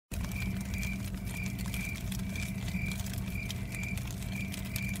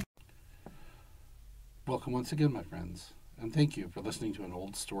Welcome once again, my friends, and thank you for listening to an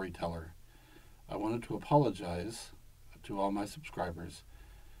old storyteller. I wanted to apologize to all my subscribers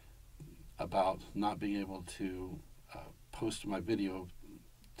about not being able to post my video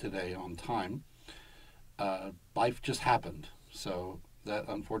today on time. Life just happened, so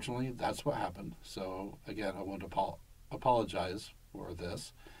unfortunately that's what happened. So again, I want to apologize for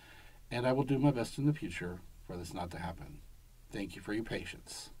this, and I will do my best in the future for this not to happen. Thank you for your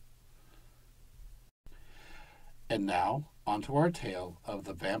patience. And now, onto our tale of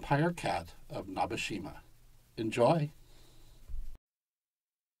the Vampire Cat of Nabeshima. Enjoy!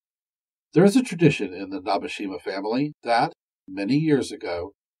 There is a tradition in the Nabeshima family that, many years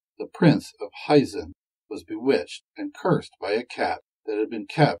ago, the Prince of Hyzen was bewitched and cursed by a cat that had been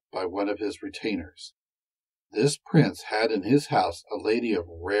kept by one of his retainers. This prince had in his house a lady of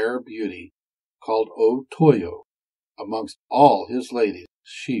rare beauty called O Toyo. Amongst all his ladies,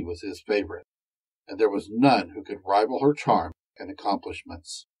 she was his favorite, and there was none who could rival her charm and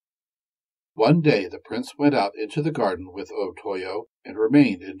accomplishments. One day the prince went out into the garden with O Toyo and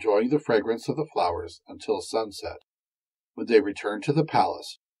remained enjoying the fragrance of the flowers until sunset, when they returned to the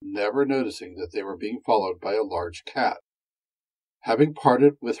palace, never noticing that they were being followed by a large cat. Having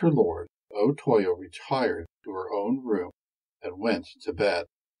parted with her lord, O Toyo retired to her own room and went to bed.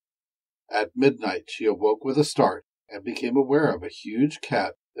 At midnight she awoke with a start and became aware of a huge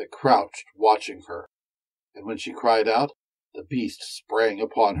cat that crouched watching her, and when she cried out, the beast sprang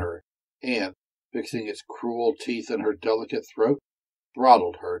upon her, and, fixing its cruel teeth in her delicate throat,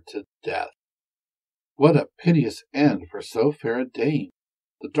 throttled her to death. What a piteous end for so fair a dame,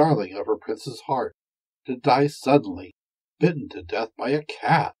 the darling of her prince's heart, to die suddenly, bitten to death by a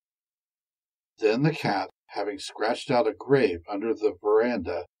cat! Then the cat, having scratched out a grave under the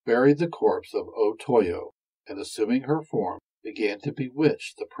veranda, buried the corpse of O Toyo, and assuming her form, began to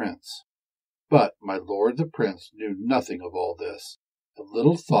bewitch the prince. But my lord the prince knew nothing of all this, and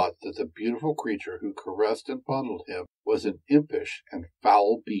little thought that the beautiful creature who caressed and fondled him was an impish and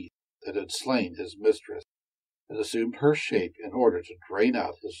foul beast that had slain his mistress, and assumed her shape in order to drain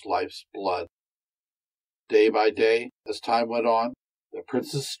out his life's blood. Day by day, as time went on, the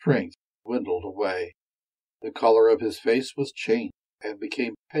prince's strength dwindled away. The color of his face was changed, and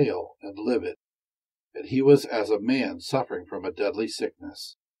became pale and livid, and he was as a man suffering from a deadly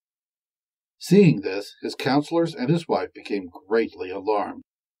sickness. Seeing this, his counselors and his wife became greatly alarmed.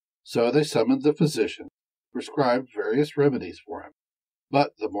 So they summoned the physician, prescribed various remedies for him.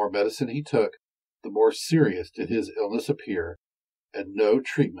 But the more medicine he took, the more serious did his illness appear, and no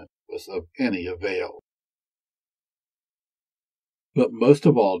treatment was of any avail. But most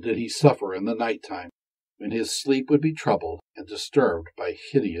of all did he suffer in the night time, when his sleep would be troubled and disturbed by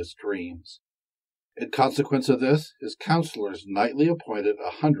hideous dreams. In consequence of this, his counselors nightly appointed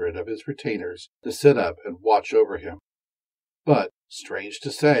 100 of his retainers to sit up and watch over him. But, strange to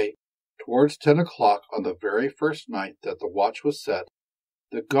say, towards 10 o'clock on the very first night that the watch was set,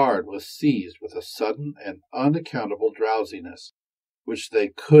 the guard was seized with a sudden and unaccountable drowsiness, which they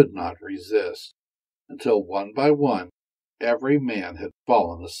could not resist, until one by one every man had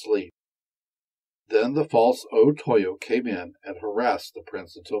fallen asleep. Then the false O Toyo came in and harassed the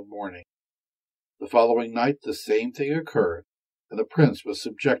prince until morning. The following night the same thing occurred, and the prince was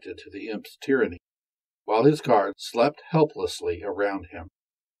subjected to the imp's tyranny, while his guard slept helplessly around him.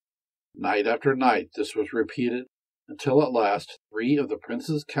 Night after night this was repeated, until at last 3 of the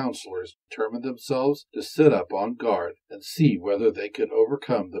prince's counselors determined themselves to sit up on guard and see whether they could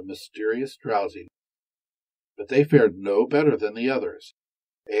overcome the mysterious drowsiness. But they fared no better than the others,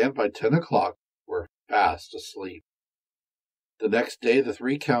 and by 10 o'clock were fast asleep. The next day the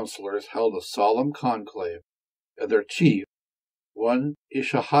 3 counselors held a solemn conclave, and their chief, one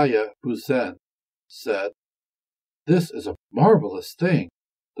Ishihaya Buzen, said, "This is a marvelous thing,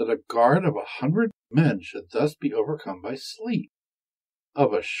 that a guard of 100 men should thus be overcome by sleep.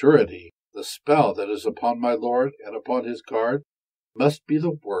 Of a surety, the spell that is upon my lord and upon his guard must be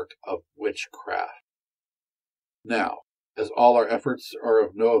the work of witchcraft. Now, as all our efforts are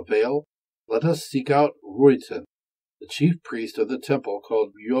of no avail, let us seek out Ruiten, the chief priest of the temple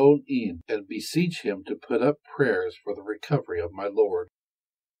called Myo-in, and beseech him to put up prayers for the recovery of my lord."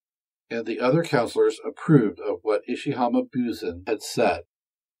 And the other counselors approved of what Ishihama Buzen had said.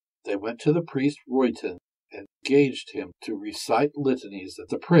 They went to the priest Ruiten and engaged him to recite litanies that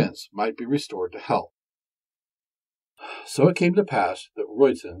the prince might be restored to health. So it came to pass that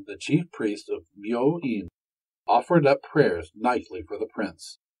Ruiten, the chief priest of Myo-in, offered up prayers nightly for the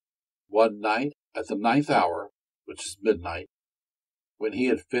prince. One night, at the 9th hour, which is midnight, when he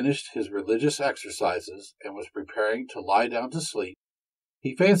had finished his religious exercises and was preparing to lie down to sleep,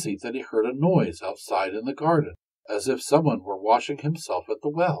 He fancied that he heard a noise outside in the garden, as if someone were washing himself at the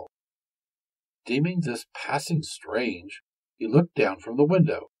well. Deeming this passing strange, he looked down from the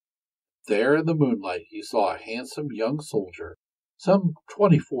window. There in the moonlight he saw a handsome young soldier, some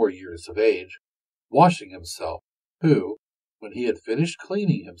 24 years of age, washing himself, who, when he had finished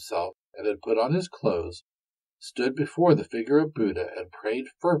cleaning himself and had put on his clothes, stood before the figure of Buddha and prayed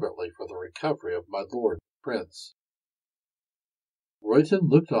fervently for the recovery of my lord the prince. Royton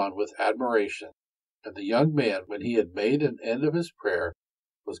looked on with admiration, and the young man, when he had made an end of his prayer,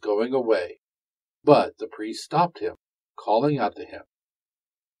 was going away. But the priest stopped him, calling out to him,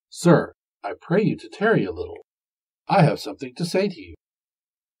 "Sir, I pray you to tarry a little. I have something to say to you."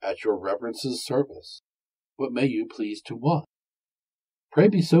 "At your reverence's service. What may you please to want?" "Pray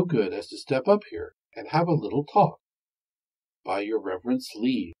be so good as to step up here and have a little talk." "By your reverence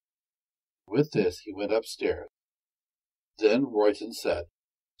leave." With this he went upstairs. Then Royton said,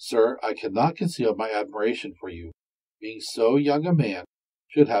 "Sir, I cannot conceal my admiration for you, being so young a man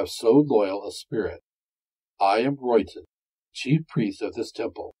should have so loyal a spirit. I am Royton, chief priest of this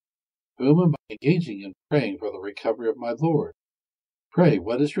temple. Whom am I engaging in praying for the recovery of my lord? Pray,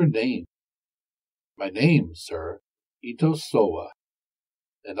 what is your name?" "My name, sir, Ito Sowa,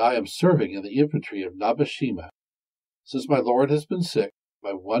 and I am serving in the infantry of Nabeshima. Since my lord has been sick,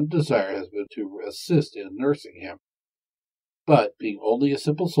 my one desire has been to assist in nursing him. But, being only a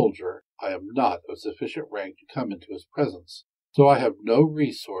simple soldier, I am not of sufficient rank to come into his presence, so I have no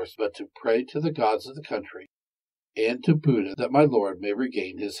resource but to pray to the gods of the country and to Buddha that my lord may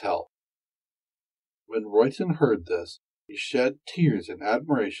regain his health." When Royton heard this, he shed tears in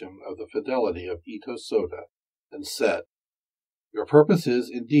admiration of the fidelity of Ito Soda, and said, "Your purpose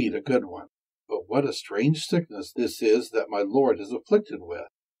is indeed a good one, but what a strange sickness this is that my lord is afflicted with.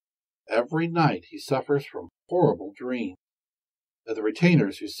 Every night he suffers from horrible dreams, and the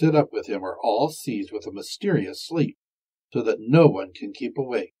retainers who sit up with him are all seized with a mysterious sleep, so that no one can keep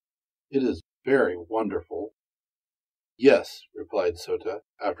awake. It is very wonderful." "Yes," replied Sota,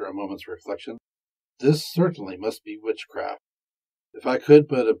 after a moment's reflection, "this certainly must be witchcraft. If I could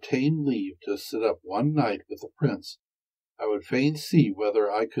but obtain leave to sit up one night with the prince, I would fain see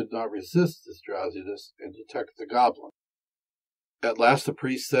whether I could not resist this drowsiness and detect the goblin." At last the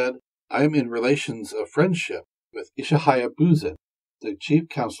priest said, "I am in relations of friendship with Ishihaya Buzen, the chief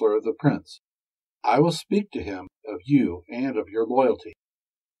counselor of the prince. I will speak to him of you and of your loyalty,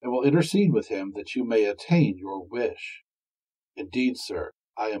 and will intercede with him that you may attain your wish. Indeed, sir,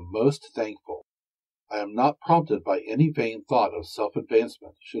 I am most thankful. I am not prompted by any vain thought of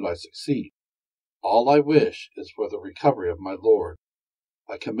self-advancement should I succeed. All I wish is for the recovery of my lord.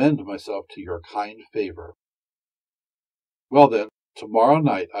 I commend myself to your kind favor." "Well then, tomorrow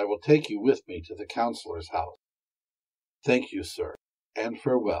night I will take you with me to the counselor's house." "Thank you, sir, and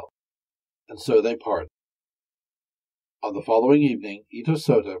farewell." And so they parted. On the following evening, Ito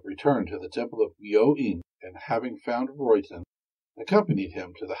Sota returned to the temple of Myo-in, and having found Royton, accompanied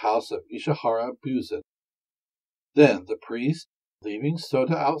him to the house of Ishihara Buzen. Then the priest, leaving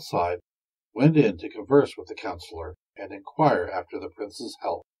Sota outside, went in to converse with the counselor and inquire after the prince's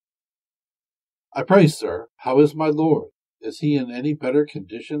health. "I pray, sir, how is my lord? Is he in any better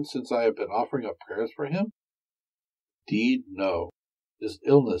condition since I have been offering up prayers for him?" "Indeed, no. His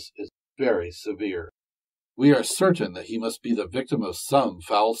illness is very severe. We are certain that he must be the victim of some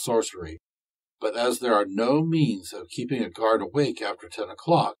foul sorcery, but as there are no means of keeping a guard awake after 10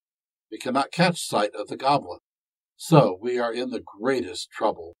 o'clock, we cannot catch sight of the goblin, so we are in the greatest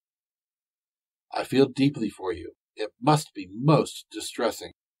trouble. I feel deeply for you. It must be most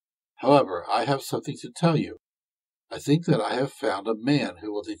distressing. However, I have something to tell you. I think that I have found a man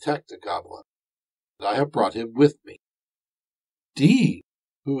who will detect the goblin, and I have brought him with me." "Indeed?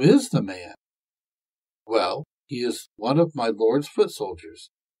 Who is the man?" "Well, he is one of my lord's foot soldiers,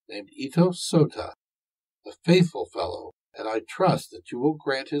 named Ito Sota, a faithful fellow, and I trust that you will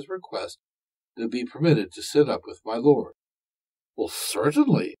grant his request to be permitted to sit up with my lord." "Well,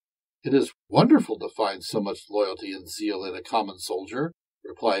 certainly. It is wonderful to find so much loyalty and zeal in a common soldier,"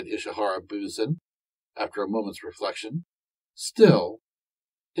 replied Ishihara Buzen, after a moment's reflection. "Still,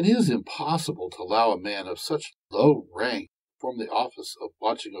 it is impossible to allow a man of such low rank to perform the office of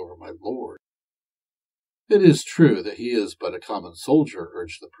watching over my lord." "It is true that he is but a common soldier,"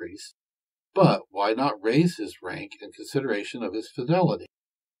 urged the priest, "but why not raise his rank in consideration of his fidelity,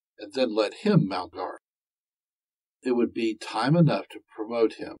 and then let him mount guard? It would be time enough to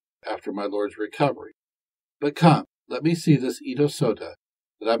promote him after my lord's recovery. But come, let me see this Ito Sota,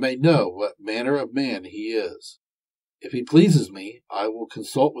 that I may know what manner of man he is. If he pleases me, I will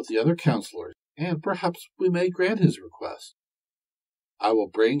consult with the other counselors, and perhaps we may grant his request." I will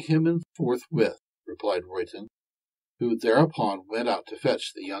bring him in forthwith, replied Royton, who thereupon went out to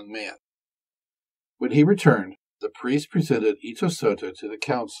fetch the young man. When he returned, the priest presented Ito Sota to the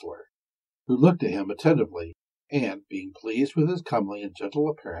counselor, who looked at him attentively, and, being pleased with his comely and gentle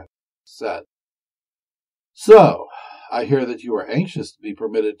appearance, said, So, I hear that you are anxious to be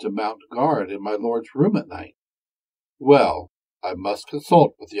permitted to mount guard in my lord's room at night. Well, I must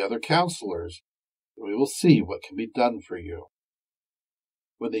consult with the other counselors, and we will see what can be done for you.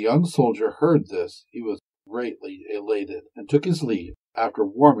 When the young soldier heard this, he was greatly elated, and took his leave, after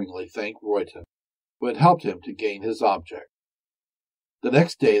warmly thanked Royton, who had helped him to gain his object. The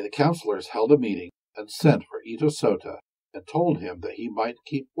next day the counselors held a meeting, and sent for Ito Sota, and told him that he might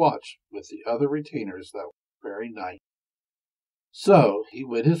keep watch with the other retainers that very night. So he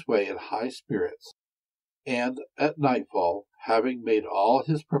went his way in high spirits, and at nightfall, having made all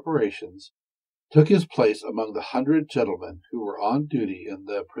his preparations, took his place among the 100 gentlemen who were on duty in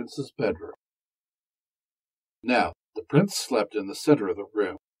the prince's bedroom. Now the prince slept in the center of the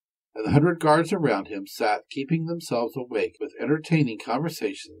room, and the 100 guards around him sat keeping themselves awake with entertaining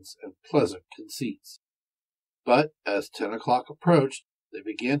conversations and pleasant conceits. But as 10 o'clock approached, they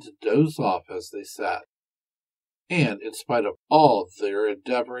began to doze off as they sat, and in spite of all their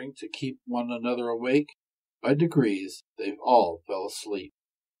endeavoring to keep one another awake, by degrees they all fell asleep.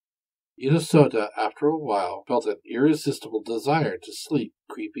 Ito Sota, after a while, felt an irresistible desire to sleep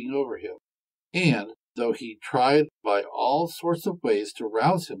creeping over him, and, though he tried by all sorts of ways to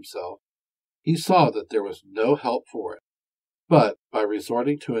rouse himself, he saw that there was no help for it, but by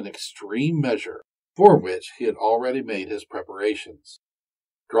resorting to an extreme measure, for which he had already made his preparations,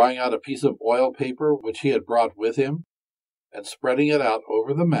 drawing out a piece of oil paper which he had brought with him, and spreading it out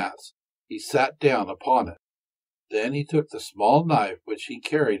over the mats, he sat down upon it. Then he took the small knife which he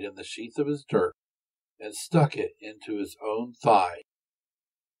carried in the sheath of his dirk, and stuck it into his own thigh.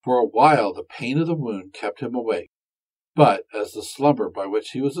 For a while the pain of the wound kept him awake, but as the slumber by which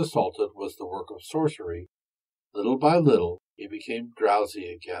he was assaulted was the work of sorcery, little by little he became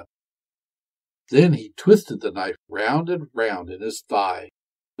drowsy again. Then he twisted the knife round and round in his thigh,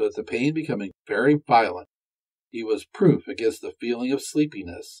 so that the pain becoming very violent, he was proof against the feeling of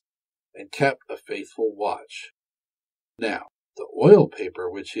sleepiness, and kept a faithful watch. Now, the oil paper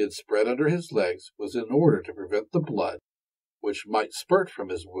which he had spread under his legs was in order to prevent the blood, which might spurt from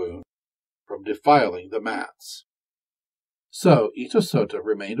his wound, from defiling the mats. So Ito Sota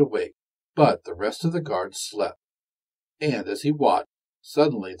remained awake, but the rest of the guards slept, and as he watched,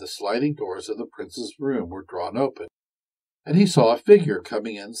 suddenly the sliding doors of the prince's room were drawn open, and he saw a figure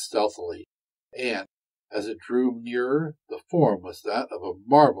coming in stealthily, and, as it drew nearer, the form was that of a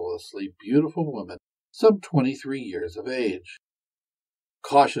marvelously beautiful woman, some 23 years of age.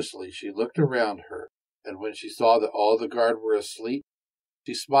 Cautiously she looked around her, and when she saw that all the guard were asleep,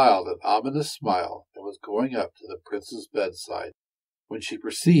 she smiled an ominous smile and was going up to the prince's bedside, when she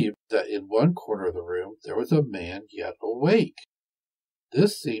perceived that in one corner of the room there was a man yet awake.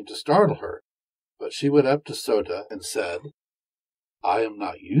 This seemed to startle her, but she went up to Sota and said, I am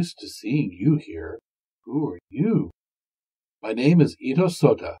not used to seeing you here. Who are you? My name is Ito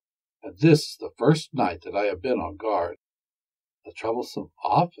Sota, and this is the first night that I have been on guard. A troublesome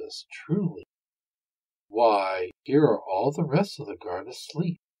office, truly. Why, here are all the rest of the guard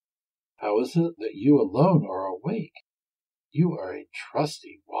asleep. How is it that you alone are awake? You are a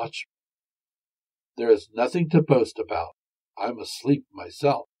trusty watchman. There is nothing to boast about. I'm asleep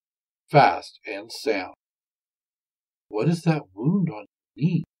myself, fast and sound. What is that wound on your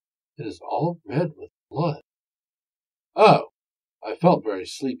knee? It is all red with blood. Oh, I felt very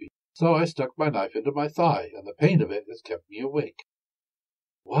sleepy, so I stuck my knife into my thigh, and the pain of it has kept me awake.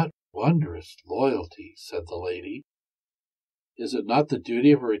 What wondrous loyalty, said the lady. Is it not the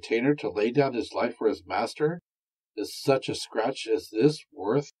duty of a retainer to lay down his life for his master? Is such a scratch as this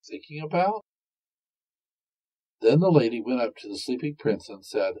worth thinking about? Then the lady went up to the sleeping prince and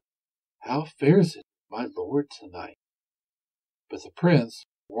said, How fares it, my lord, tonight? But the prince,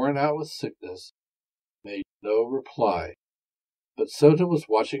 worn out with sickness, made no reply. But Sota was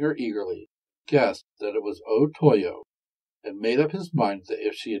watching her eagerly, guessed that it was O Toyo, and made up his mind that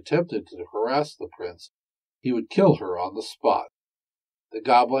if she attempted to harass the prince, he would kill her on the spot. The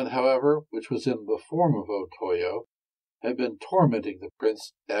goblin, however, which was in the form of O Toyo, had been tormenting the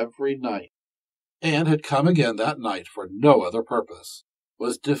prince every night, and had come again that night for no other purpose,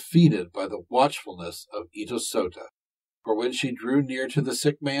 was defeated by the watchfulness of Ito Sota. For when she drew near to the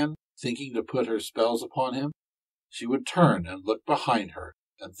sick man, thinking to put her spells upon him, she would turn and look behind her,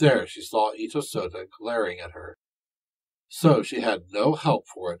 and there she saw Ito Sota glaring at her. So she had no help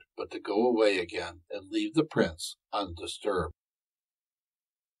for it but to go away again and leave the prince undisturbed.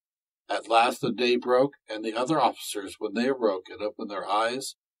 At last the day broke, and the other officers, when they awoke and opened their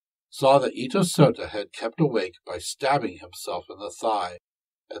eyes, saw that Ito Sota had kept awake by stabbing himself in the thigh,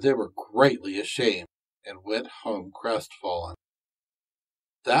 and they were greatly ashamed and went home crestfallen.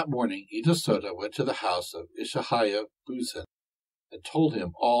 That morning Ito Sota went to the house of Ishihaya Buzin and told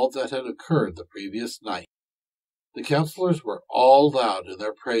him all that had occurred the previous night. The counselors were all loud in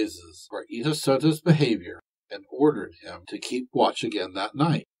their praises for Ito Sota's behavior and ordered him to keep watch again that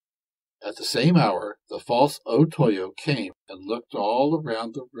night. At the same hour, the false Otoyo came and looked all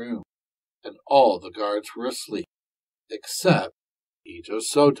around the room, and all the guards were asleep, except Ito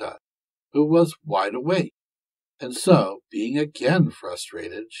Sota, who was wide awake. And so, being again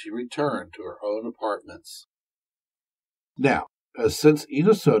frustrated, she returned to her own apartments. Now, since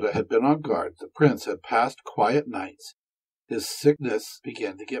Ito Sota had been on guard, the prince had passed quiet nights. His sickness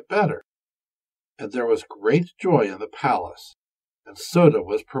began to get better, and there was great joy in the palace, and Sota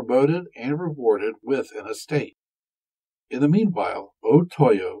was promoted and rewarded with an estate. In the meanwhile,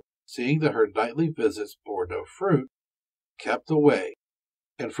 Otoyo, seeing that her nightly visits bore no fruit, kept away,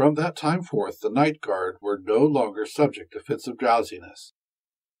 and from that time forth the night guard were no longer subject to fits of drowsiness.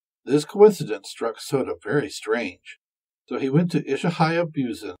 This coincidence struck Sota very strange, so he went to Ishihaya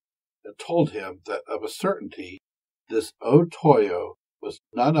Buzin and told him that of a certainty this Otoyo was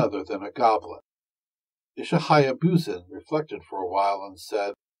none other than a goblin. Ishihaya Buzin reflected for a while and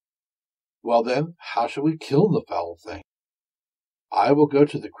said, "Well then, how shall we kill the foul thing? I will go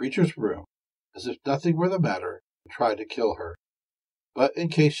to the creature's room, as if nothing were the matter, and try to kill her. But in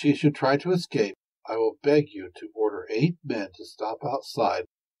case she should try to escape, I will beg you to order 8 men to stop outside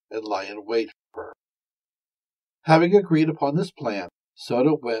and lie in wait for her." Having agreed upon this plan,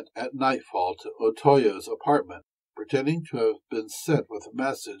 Sota went at nightfall to Otoyo's apartment, pretending to have been sent with a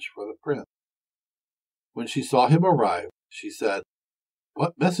message for the prince. When she saw him arrive, she said,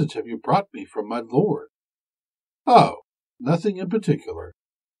 "What message have you brought me from my lord?" "Oh, nothing in particular.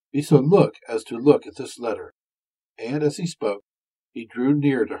 Be so good as to look at this letter." And as he spoke, he drew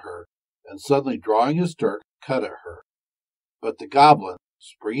near to her, and suddenly drawing his dirk, cut at her. But the goblin,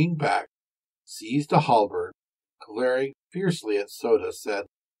 springing back, seized a halberd, glaring fiercely at Sota, said,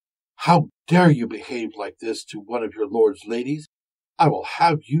 "How dare you behave like this to one of your lord's ladies? I will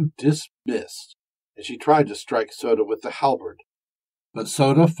have you dismissed." And she tried to strike Sota with the halberd. But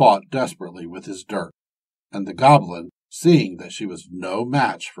Sota fought desperately with his dirk, and the goblin, seeing that she was no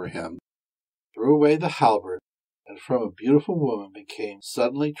match for him, threw away the halberd, and from a beautiful woman became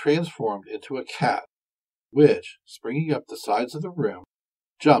suddenly transformed into a cat, which, springing up the sides of the room,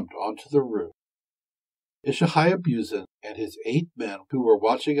 jumped onto the roof. Ishihaya Buzin and his 8 men who were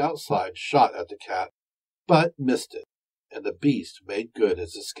watching outside shot at the cat, but missed it, and the beast made good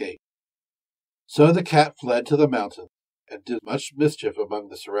his escape. So the cat fled to the mountain, and did much mischief among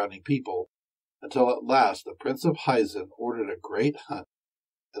the surrounding people, until at last the Prince of Hyzen ordered a great hunt,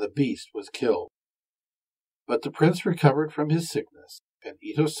 and the beast was killed. But the prince recovered from his sickness, and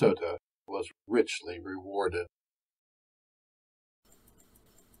Ito Sota was richly rewarded.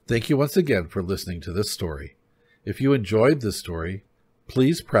 Thank you once again for listening to this story. If you enjoyed this story,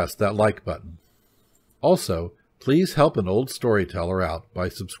 please press that like button. Also, please help an old storyteller out by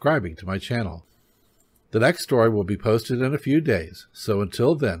subscribing to my channel. The next story will be posted in a few days, so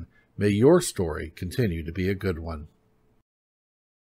until then, may your story continue to be a good one.